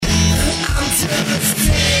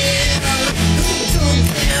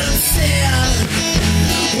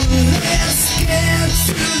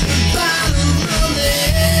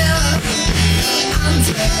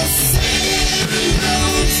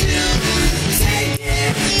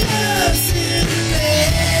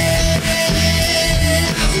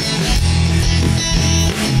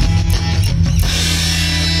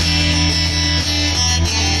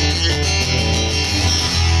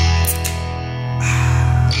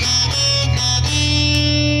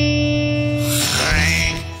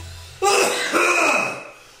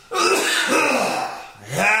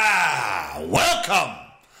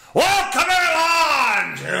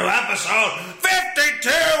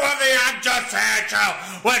Show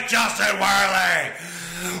with Justin Werley.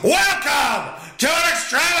 Welcome to an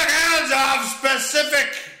extravaganza of specific...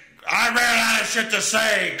 I ran out of shit to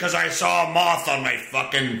say because I saw a moth on my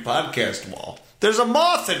fucking podcast wall. There's a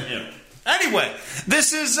moth in here. Anyway,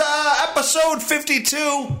 this is episode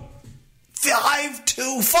 52...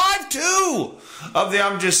 52 of the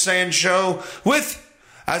I'm Just Saying show with,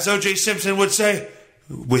 as O.J. Simpson would say,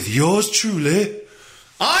 with yours truly.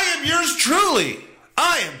 I am yours truly.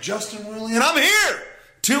 I am Justin Werley, and I'm here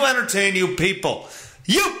to entertain you people.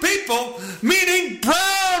 You people, meaning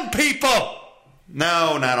brown people.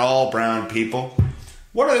 No, not all brown people.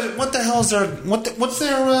 What the hell is their, what's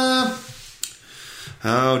their,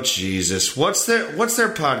 oh Jesus! What's their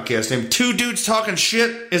podcast name? Two Dudes Talking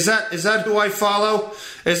Shit. Is that who I follow?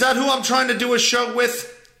 Is that who I'm trying to do a show with?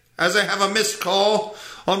 As I have a missed call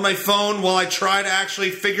on my phone while I try to actually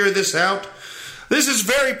figure this out. This is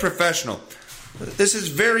very professional. This is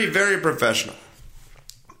very, very professional.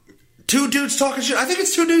 Two Dudes Talking Shit. I think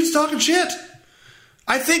it's Two Dudes Talking Shit.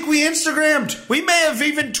 I think we Instagrammed. We may have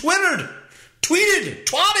even tweeted,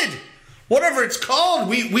 twatted, whatever it's called.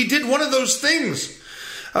 We did one of those things.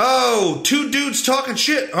 Oh, Two Dudes Talking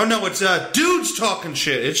Shit. Oh, no, it's Dudes Talking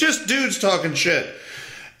Shit. It's just Dudes Talking Shit.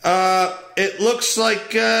 It looks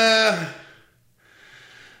like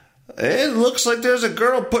there's a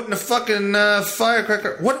girl putting a fucking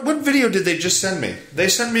firecracker. What video did they just send me? They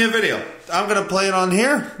sent me a video. I'm going to play it on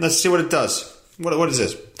here. Let's see what it does. What is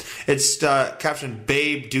this? It's captioned,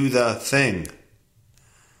 Babe, Do the Thing.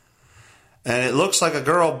 And it looks like a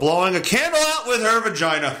girl blowing a candle out with her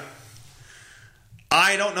vagina.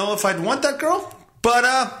 I don't know if I'd want that girl, but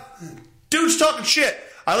Dudes Talking Shit.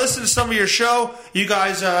 I listened to some of your show. You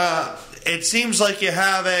guys, it seems like you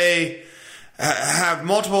have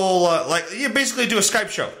multiple, you basically do a Skype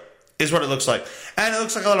show, is what it looks like. And it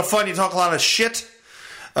looks like a lot of fun. You talk a lot of shit.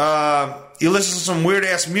 You listen to some weird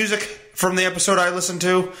ass music from the episode I listened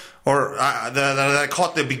to, or that I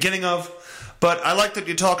caught the beginning of. But I like that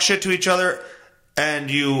you talk shit to each other, and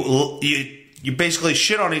you basically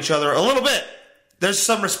shit on each other a little bit. There's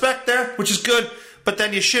some respect there, which is good, but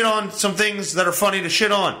then you shit on some things that are funny to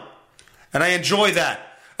shit on. And I enjoy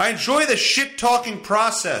that. I enjoy the shit-talking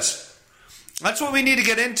process. That's what we need to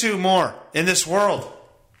get into more in this world.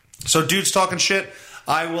 So, Dudes Talking Shit,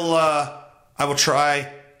 I will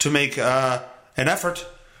try to make an effort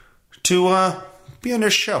to be on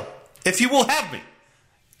this show. If you will have me.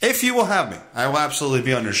 If you will have me, I will absolutely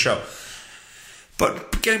be on your show.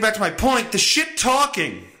 But getting back to my point, the shit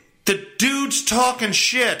talking, the dudes talking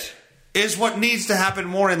shit is what needs to happen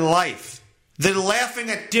more in life. The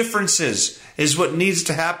laughing at differences is what needs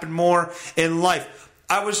to happen more in life.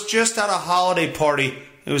 I was just at a holiday party.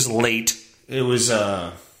 It was late. It was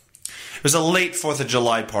a late 4th of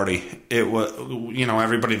July party. It was,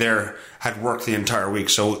 everybody there had worked the entire week,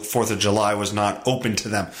 so 4th of July was not open to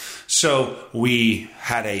them. So we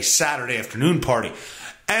had a Saturday afternoon party.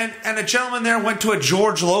 And a gentleman there went to a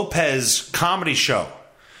George Lopez comedy show.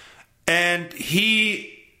 And he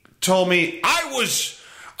told me, I was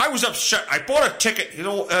upset. I bought a ticket,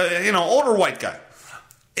 older white guy.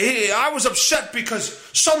 I was upset because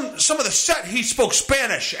some of the set, he spoke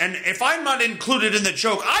Spanish, and if I'm not included in the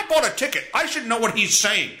joke, I bought a ticket. I should know what he's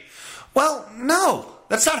saying. Well, no,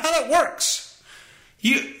 that's not how that works.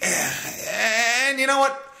 And you know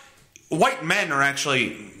what? White men are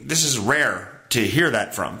actually, this is rare to hear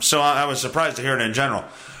that from, so I was surprised to hear it in general.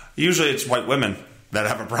 Usually it's white women that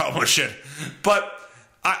have a problem with shit. But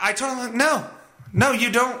I told him, no, you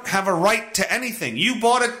don't have a right to anything. You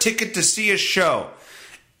bought a ticket to see a show.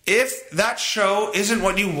 If that show isn't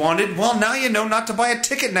what you wanted, well, now you know not to buy a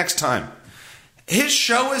ticket next time. His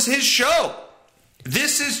show is his show.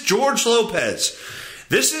 This is George Lopez.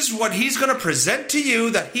 This is what he's going to present to you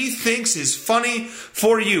that he thinks is funny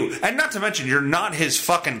for you. And not to mention, you're not his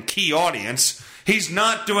fucking key audience. He's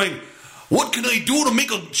not doing, what can I do to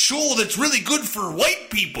make a show that's really good for white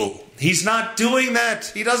people? He's not doing that.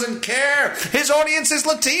 He doesn't care. His audience is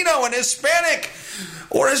Latino and Hispanic.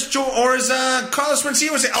 Or as Carlos Mencia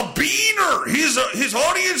would say, a beaner. His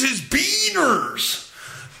audience is beaners.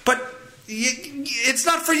 But it's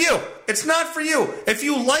not for you. It's not for you. If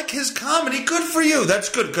you like his comedy, good for you. That's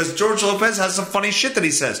good, because George Lopez has some funny shit that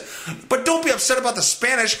he says. But don't be upset about the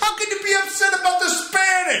Spanish. How can you be upset about the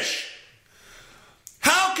Spanish?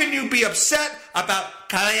 How can you be upset about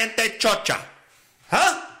caliente chocha?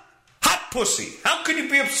 Huh? Hot pussy. How can you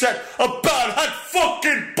be upset about hot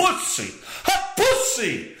fucking pussy? Hot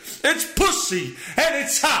pussy. It's pussy and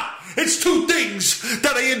it's hot. It's two things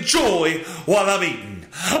that I enjoy while I'm eating.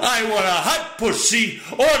 I want a hot pussy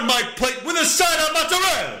on my plate with a side of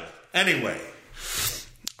mozzarella. Anyway,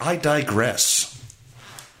 I digress.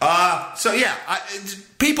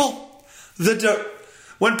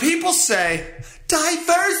 When people say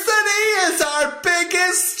diversity is our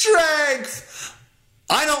biggest strength,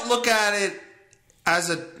 I don't look at it as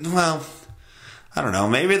I don't know.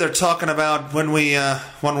 Maybe they're talking about when we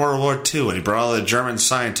won World War II and he brought all the German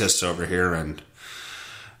scientists over here and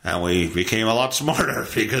we became a lot smarter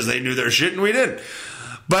because they knew their shit and we didn't.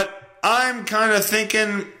 But I'm kind of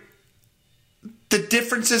thinking the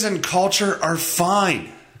differences in culture are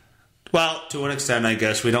fine. Well, to an extent, I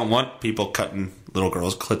guess. We don't want people cutting little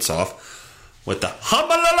girls' clits off with the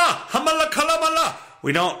hamalala, hamalakalamala.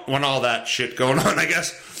 We don't want all that shit going on, I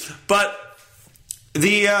guess. But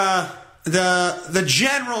in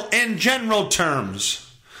general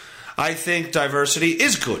terms, I think diversity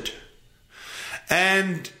is good.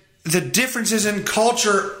 And the differences in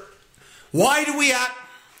culture, why do we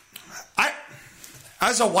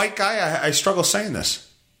as a white guy, I struggle saying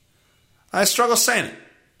this. I struggle saying it.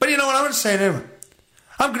 But you know what? I'm going to say it anyway.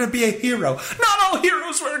 I'm going to be a hero. Not all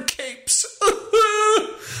heroes wear capes.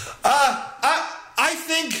 I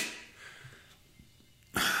think...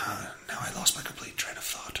 Now I lost my complete train of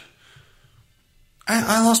thought.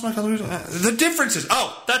 I lost my complete... the differences...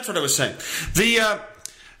 Oh, that's what I was saying.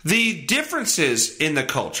 The differences in the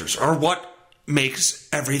cultures are what makes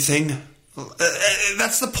everything...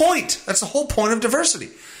 that's the point. That's the whole point of diversity.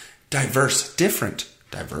 Diverse, different.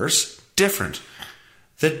 Diverse, different.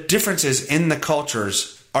 The differences in the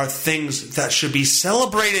cultures are things that should be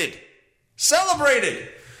celebrated. Celebrated.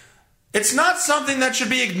 It's not something that should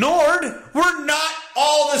be ignored. We're not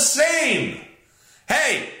all the same.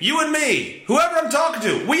 Hey, you and me, whoever I'm talking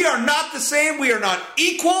to, we are not the same. We are not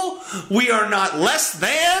equal. We are not less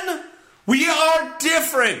than. We are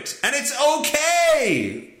different, and it's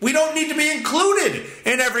okay. We don't need to be included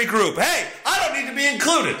in every group. Hey, I don't need to be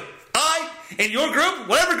included. In your group,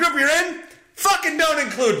 whatever group you're in, fucking don't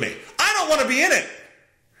include me. I don't want to be in it.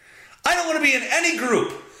 I don't want to be in any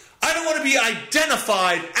group. I don't want to be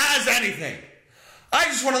identified as anything. I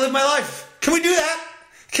just want to live my life. Can we do that?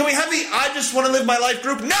 Can we have the I just want to live my life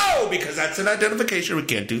group? No, because that's an identification. We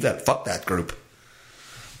can't do that. Fuck that group.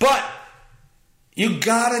 But you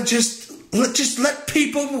gotta just let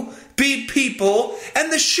people be people,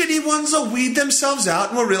 and the shitty ones will weed themselves out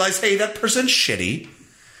and we'll realize, hey, that person's shitty.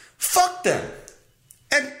 Fuck them.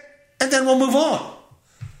 And then we'll move on.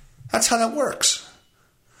 That's how that works.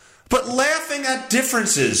 But laughing at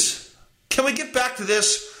differences. Can we get back to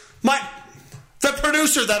this? The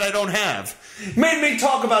producer that I don't have made me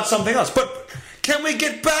talk about something else. But can we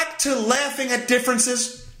get back to laughing at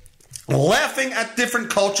differences? Laughing at different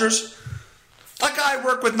cultures? Like I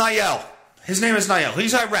work with Nael. His name is Nael.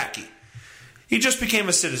 He's Iraqi. He just became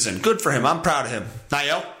a citizen. Good for him. I'm proud of him.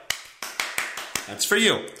 Nael, that's for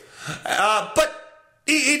you. But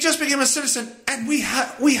he just became a citizen, and we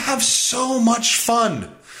have so much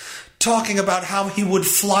fun talking about how he would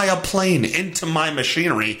fly a plane into my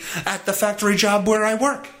machinery at the factory job where I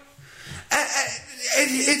work.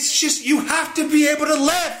 It's just, you have to be able to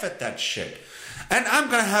laugh at that shit. And I'm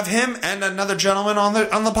going to have him and another gentleman on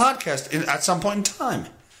the podcast at some point in time.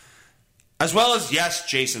 As well as, yes,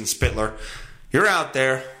 Jason Spittler. You're out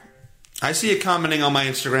there. I see you commenting on my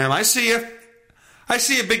Instagram. I see you. I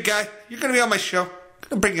see you, big guy. You're going to be on my show. I'm going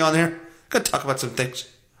to bring you on here. I'm going to talk about some things.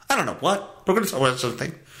 I don't know what. We're going to talk about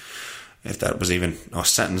something. If that was even a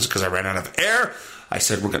sentence, because I ran out of air, I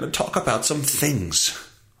said we're going to talk about some things.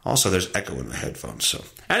 Also, there's echo in my headphones. So,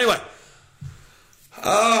 anyway.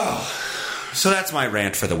 So that's my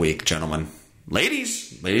rant for the week, gentlemen.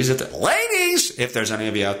 Ladies, if there's any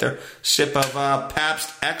of you out there, sip of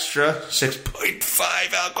Pabst Extra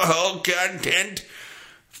 6.5 alcohol content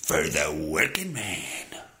for the working man.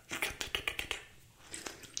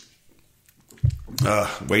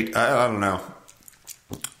 Wait, I don't know.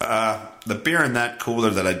 The beer in that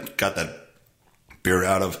cooler that I got that beer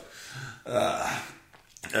out of,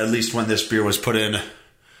 at least when this beer was put in,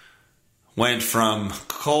 went from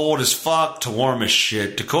cold as fuck to warm as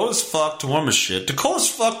shit, to cold as fuck to warm as shit, to cold as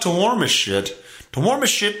fuck to warm as shit, to warm as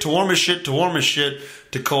shit, to warm as shit, to warm as shit,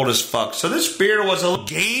 to cold as fuck. So this beer was a little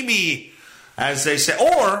gamey, as they say.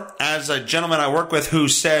 Or, as a gentleman I work with who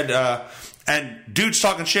said, and dude's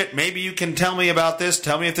talking shit, maybe you can tell me about this,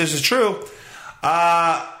 tell me if this is true.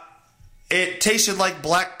 It tasted like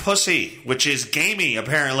black pussy, which is gamey,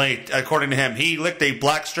 apparently, according to him. He licked a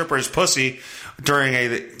black stripper's pussy during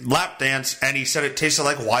a lap dance, and he said it tasted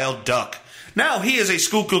like wild duck. Now, he is a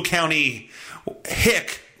Schuylkill County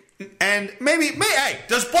hick, and hey,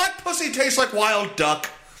 does black pussy taste like wild duck?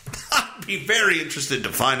 I'd be very interested to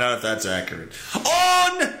find out if that's accurate.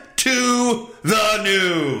 On to the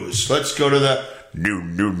news. Let's go to the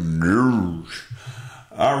news.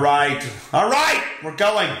 All right, we're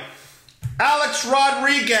going. Alex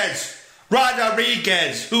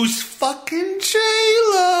Rodriguez, who's fucking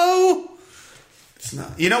J-Lo. It's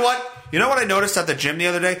not. You know what? You know what I noticed at the gym the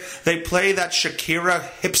other day? They play that Shakira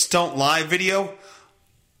Hips Don't Lie video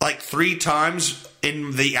like 3 times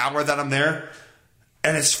in the hour that I'm there,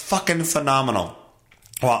 and it's fucking phenomenal.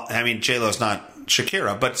 Well, I mean, J-Lo's not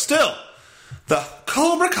Shakira, but still, the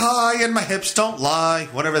Cobra Kai and my hips don't lie,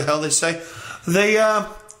 whatever the hell they say.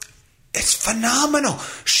 It's phenomenal.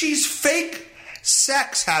 She's fake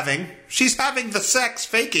sex having. She's having the sex,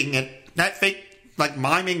 faking it, not fake. Like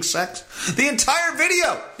miming sex. The entire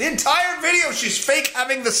video, she's fake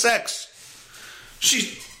having the sex.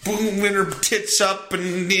 She's booming her tits up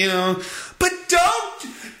and, But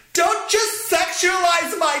don't just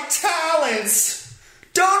sexualize my talents.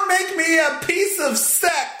 Don't make me a piece of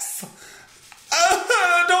sex.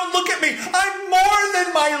 Don't look at me. I'm more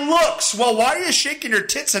than my looks. Well, why are you shaking your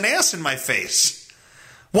tits and ass in my face?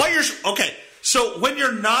 Okay, so when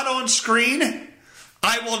you're not on screen,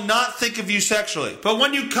 I will not think of you sexually. But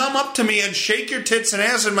when you come up to me and shake your tits and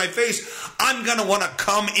ass in my face, I'm going to want to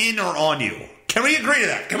come in or on you. Can we agree to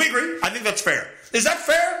that? Can we agree? I think that's fair. Is that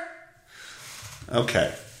fair?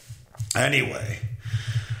 Okay. Anyway.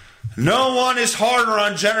 No one is harder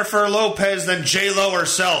on Jennifer Lopez than J-Lo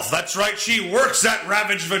herself. That's right, she works that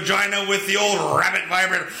ravaged vagina with the old rabbit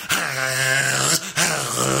vibrator.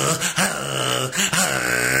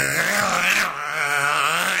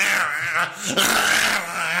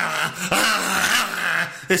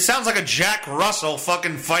 It sounds like a Jack Russell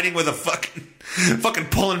fucking fighting with a fucking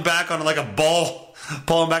pulling back on like a ball,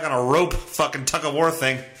 pulling back on a rope, fucking tug of war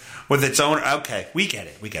thing with its own. Okay, we get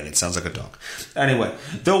it. It sounds like a dog. Anyway,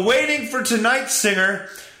 the Waiting for Tonight singer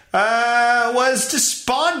was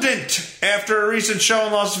despondent after a recent show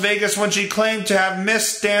in Las Vegas when she claimed to have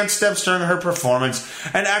missed dance steps during her performance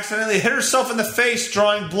and accidentally hit herself in the face,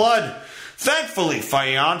 drawing blood. Thankfully,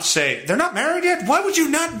 Beyonce, they're not married yet? Why would you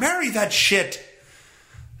not marry that shit?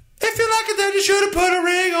 If you like it, then you should have put a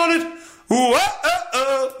ring on it. Ooh,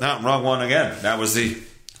 no, wrong one again. That was the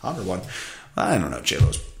hotter one. I don't know,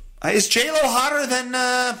 J-Lo's. Is J-Lo hotter than,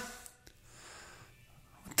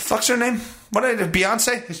 what the fuck's her name? What did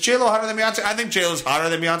Beyonce? Is J-Lo hotter than Beyonce? I think J-Lo's hotter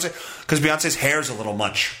than Beyonce because Beyonce's hair's a little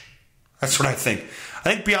much. That's what I think.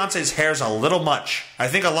 I think Beyonce's hair's a little much. I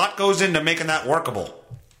think a lot goes into making that workable.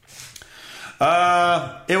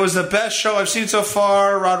 It was the best show I've seen so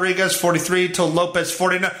far. Rodriguez, 43, to Lopez,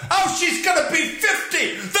 49. Oh, she's gonna be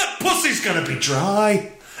 50! That pussy's gonna be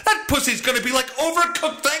dry. That pussy's gonna be like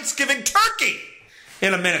overcooked Thanksgiving turkey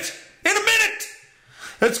in a minute.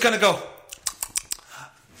 It's gonna go.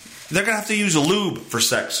 They're gonna have to use lube for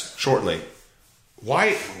sex shortly.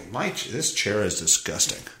 Why? This chair is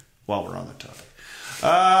disgusting. While we're on the topic.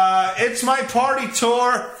 It's my party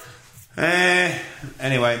tour.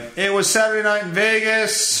 Anyway, it was Saturday night in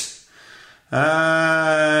Vegas. You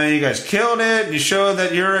guys killed it. You showed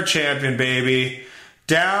that you're a champion, baby.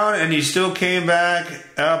 Down, and you still came back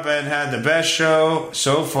up and had the best show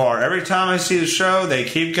so far. Every time I see the show, they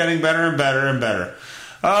keep getting better and better and better.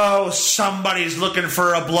 Oh, somebody's looking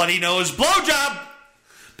for a bloody nose blowjob.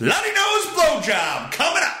 Bloody nose blowjob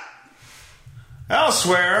coming up.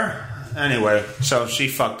 Elsewhere. Anyway, so she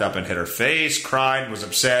fucked up and hit her face, cried, was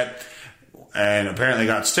upset, and apparently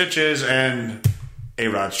got stitches, and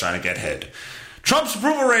A-Rod's trying to get head. Trump's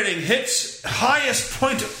approval rating hits highest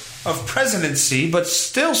point of presidency, but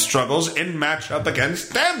still struggles in matchup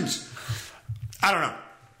against Dems. I don't know.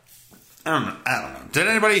 Did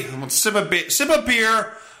anybody sip a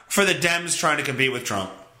beer for the Dems trying to compete with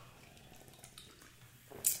Trump?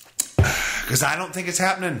 Because I don't think it's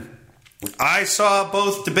happening. I saw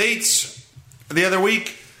both debates the other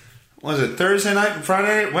week. Was it Thursday night and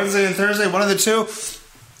Friday? Wednesday and Thursday? One of the two.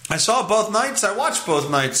 I saw both nights. I watched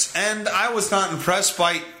both nights. And I was not impressed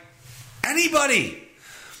by anybody.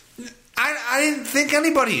 I didn't think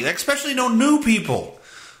anybody, especially no new people.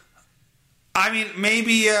 I mean,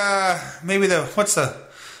 maybe the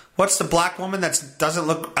what's the black woman that doesn't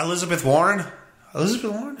look Elizabeth Warren?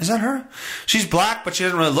 Elizabeth Warren? Is that her? She's black, but she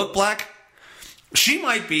doesn't really look black. She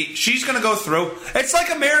might be. She's going to go through. It's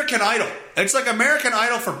like American Idol. It's like American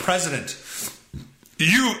Idol for president.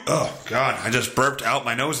 Oh, God. I just burped out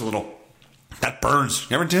my nose a little. That burns.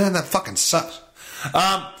 You ever do that? That fucking sucks.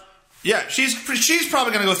 Yeah, she's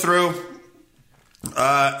probably going to go through.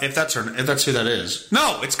 If that's who that is.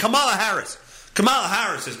 No, it's Kamala Harris. Kamala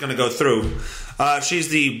Harris is going to go through. She's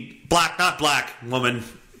the not black woman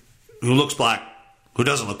who looks black, who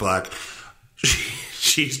doesn't look black.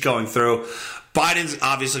 She's going through. Biden's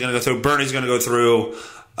obviously going to go through. Bernie's going to go through.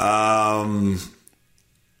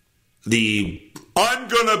 The I'm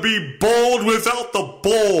gonna be bold without the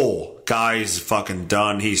bull. Guy's fucking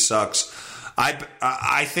done. He sucks.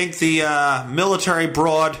 I think the military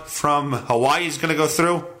broad from Hawaii is gonna go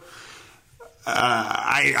through.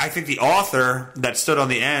 I think the author that stood on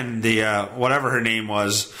the end, the whatever her name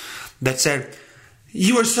was, that said,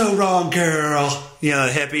 "You are so wrong, girl." You know,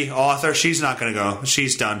 the hippie author. She's not going to go.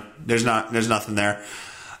 She's done. There's nothing there.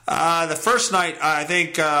 The first night, I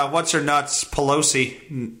think, what's her nuts?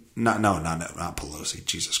 Pelosi. Not Pelosi.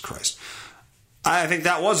 Jesus Christ. I think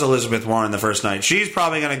that was Elizabeth Warren the first night. She's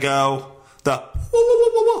probably going to go. The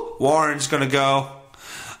Warren's going to go.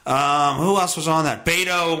 Who else was on that?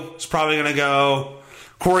 Beto is probably going to go.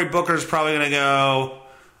 Cory Booker's probably going to go.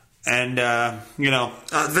 And,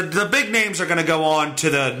 the big names are going to go on to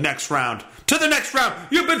the next round. To the next round.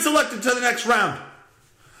 You've been selected to the next round.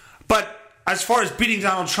 But as far as beating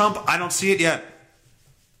Donald Trump, I don't see it yet.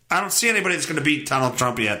 I don't see anybody that's going to beat Donald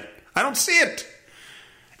Trump yet. I don't see it.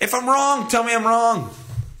 If I'm wrong, tell me I'm wrong.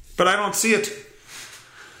 But I don't see it.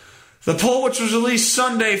 The poll, which was released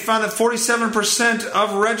Sunday, found that 47%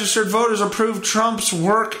 of registered voters approved Trump's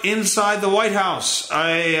work inside the White House,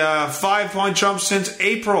 a 5-point jump since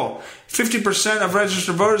April. 50% of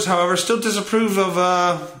registered voters, however, still disapprove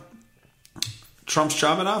of Trump's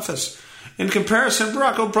job in office. In comparison,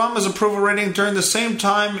 Barack Obama's approval rating during the same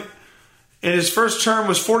time in his first term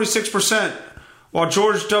was 46%, while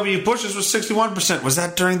George W. Bush's was 61%. Was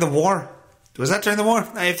that during the war? If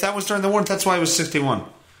that was during the war, that's why it was 61.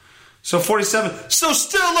 So 47. So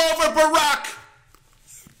still over Barack.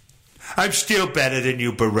 I'm still better than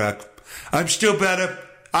you, Barack. I'm still better.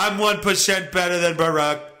 I'm 1% better than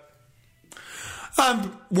Barack.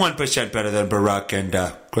 I'm 1% better than Barack and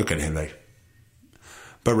Crooked Henry.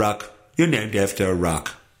 Barack, you're named after a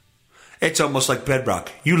rock. It's almost like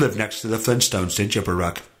bedrock. You live next to the Flintstones, didn't you,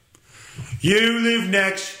 Barack? You live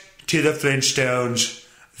next to the Flintstones.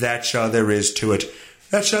 That's all there is to it.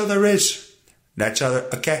 That's all there is. That's all there...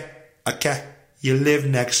 Okay. You live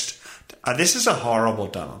next. This is a horrible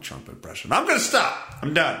Donald Trump impression. I'm going to stop.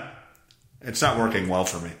 I'm done. It's not working well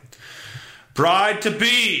for me.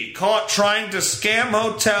 Bride-to-be caught trying to scam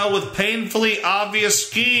hotel with painfully obvious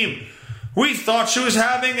scheme. We thought she was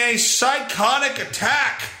having a psychotic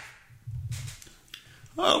attack.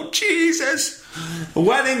 Oh, Jesus.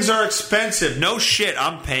 Weddings are expensive. No shit.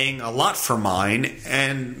 I'm paying a lot for mine,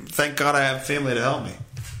 and thank God I have family to help me.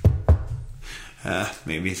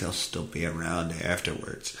 Maybe they'll still be around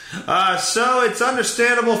afterwards. So it's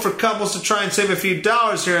understandable for couples to try and save a few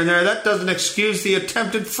dollars here and there. That doesn't excuse the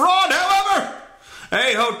attempted fraud, however.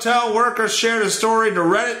 A hotel worker shared a story to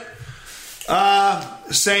Reddit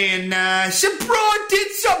saying, some broad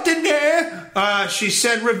did something there. She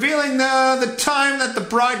said, revealing the time that the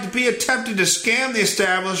bride-to-be attempted to scam the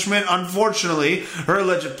establishment. Unfortunately, her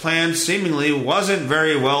alleged plan seemingly wasn't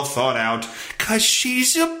very well thought out, because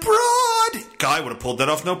she's a broad. Guy would have pulled that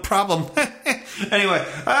off, no problem. Anyway,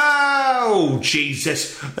 oh,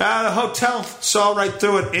 Jesus. The hotel saw right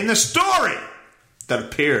through it in the story that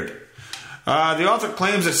appeared. The author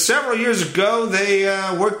claims that several years ago they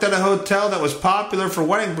worked at a hotel that was popular for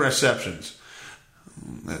wedding receptions.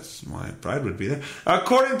 That's why a bride would be there.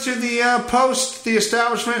 According to the post, the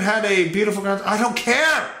establishment had a beautiful... I don't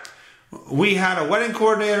care! We had a wedding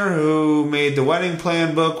coordinator who made the wedding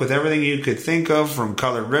plan book with everything you could think of from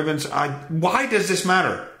colored ribbons. Why does this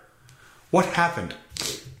matter? What happened?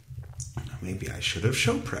 Maybe I should have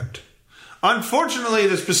show prepped. Unfortunately,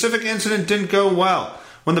 the specific incident didn't go well.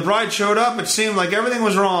 When the bride showed up, it seemed like everything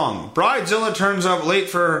was wrong. Bridezilla turns up late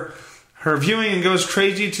for her viewing and goes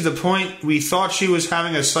crazy to the point we thought she was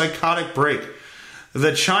having a psychotic break.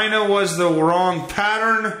 The china was the wrong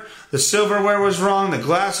pattern. The silverware was wrong. The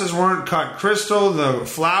glasses weren't cut crystal. The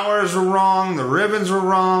flowers were wrong. The ribbons were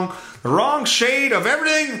wrong. The wrong shade of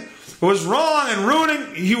everything was wrong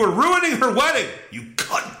and you were ruining her wedding. You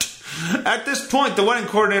cunt. At this point, the wedding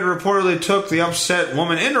coordinator reportedly took the upset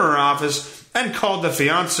woman into her office and called the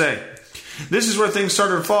fiancé. This is where things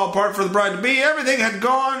started to fall apart for the bride-to-be.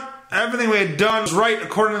 Everything we had done was right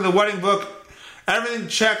according to the wedding book. Everything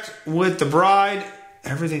checked with the bride.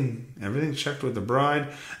 Everything checked with the bride.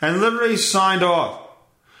 And literally signed off.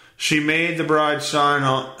 She made the bride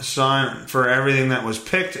sign for everything that was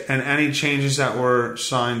picked and any changes that were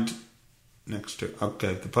signed next to.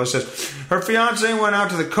 Okay, the post says, her fiancé went out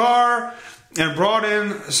to the car and brought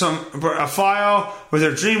in a file with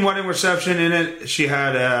her dream wedding reception in it. She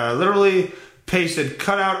had literally pasted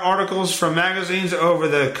cutout articles from magazines over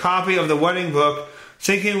the copy of the wedding book,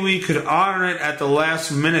 thinking we could honor it at the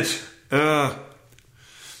last minute.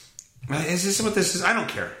 Is this what this is? I don't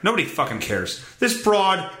care. Nobody fucking cares. This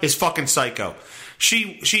broad is fucking psycho.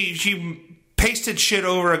 She pasted shit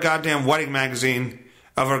over a goddamn wedding magazine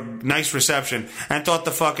of a nice reception and thought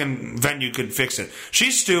the fucking venue could fix it.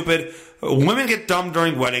 She's stupid. Women get dumb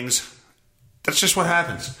during weddings. That's just what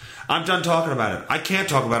happens. I'm done talking about it. I can't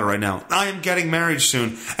talk about it right now. I am getting married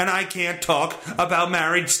soon, and I can't talk about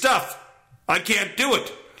married stuff. I can't do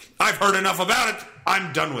it. I've heard enough about it.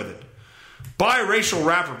 I'm done with it. Biracial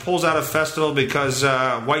rapper pulls out of festival because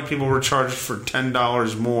white people were charged for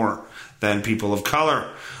 $10 more than people of color.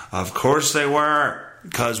 Of course they were,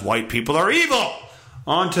 because white people are evil.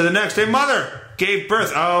 On to the next. A mother gave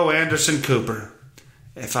birth. Oh, Anderson Cooper.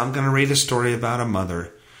 If I'm going to read a story about a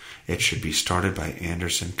mother, it should be started by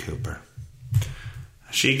Anderson Cooper.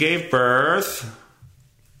 She gave birth.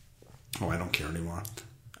 Oh, I don't care anymore.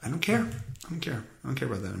 I don't care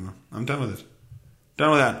about that anymore. I'm done with it.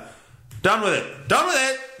 Done with that. Done with it. Done with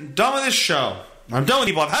it. Done with this show. I'm done with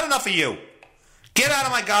people. I've had enough of you. Get out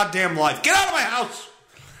of my goddamn life. Get out of my house.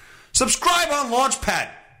 Subscribe on Launchpad,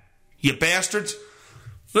 you bastards.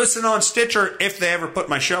 Listen on Stitcher if they ever put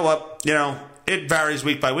my show up. You know, it varies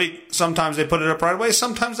week by week. Sometimes they put it up right away.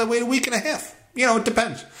 Sometimes they wait a week and a half. You know, it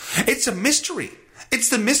depends. It's a mystery. It's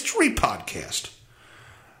the mystery podcast.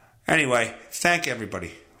 Anyway, thank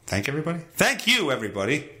everybody. Thank you,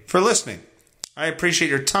 everybody, for listening. I appreciate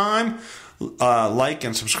your time. Like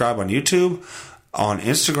and subscribe on YouTube, on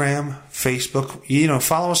Instagram, Facebook. You know,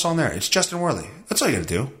 follow us on there. It's Justin Werley. That's all you got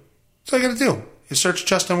to do. That's all you got to do. You search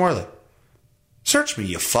Justin Werley. Search me,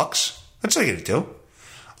 you fucks. That's all you got to do.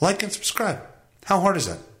 Like and subscribe. How hard is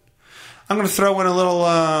that? I'm going to throw in a little.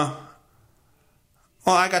 Well,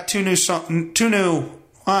 I got two new.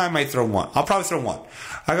 I might throw one. I'll probably throw one.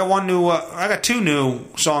 I got two new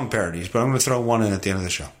song parodies, but I'm going to throw one in at the end of the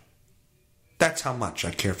show. That's how much I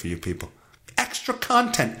care for you people. Extra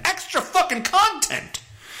content. Extra fucking content.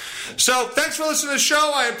 So, thanks for listening to the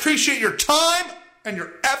show. I appreciate your time and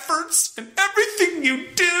your efforts and everything you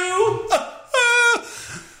do.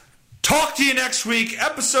 Talk to you next week.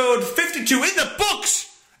 Episode 52 in the books.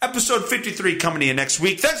 Episode 53 coming to you next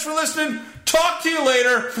week. Thanks for listening. Talk to you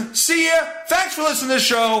later. See ya. Thanks for listening to the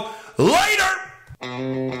show. Later.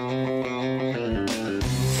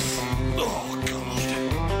 Oh, God.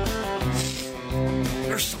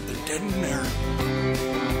 There's something dead in there.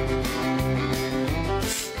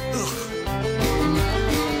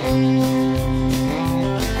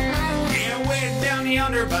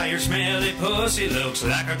 Under by your smelly pussy looks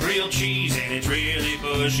like a grilled cheese and it's really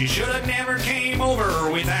bushy. Should have never came over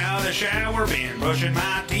without a shower. Been brushing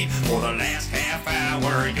my teeth for the last half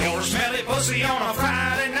hour. Your smelly pussy on a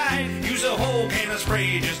Friday night. Use a whole can of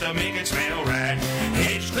spray just to make it smell right.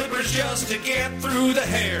 Edge clippers just to get through the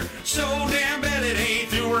hair. So damn bad it ain't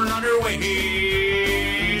through her underwear.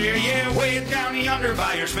 Yeah, way down yonder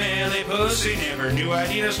by your smelly pussy. Never knew I'd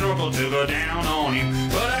need a snorkel to go down on you.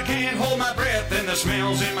 But I can't hold my breath and the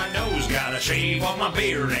smells in my nose. Gotta shave off my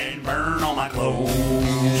beard and burn all my clothes.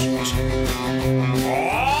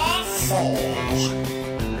 Awful.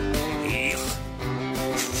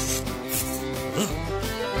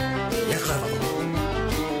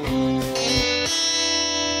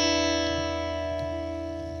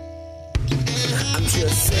 I'm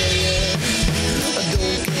just saying,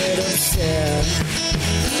 don't get upset.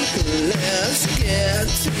 Let's get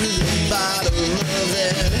to the bottom of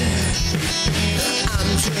it. I'm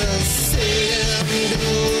just saying,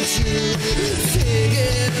 don't you take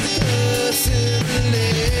it personally.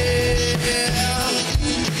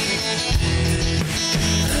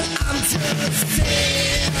 I'm just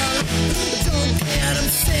saying, don't get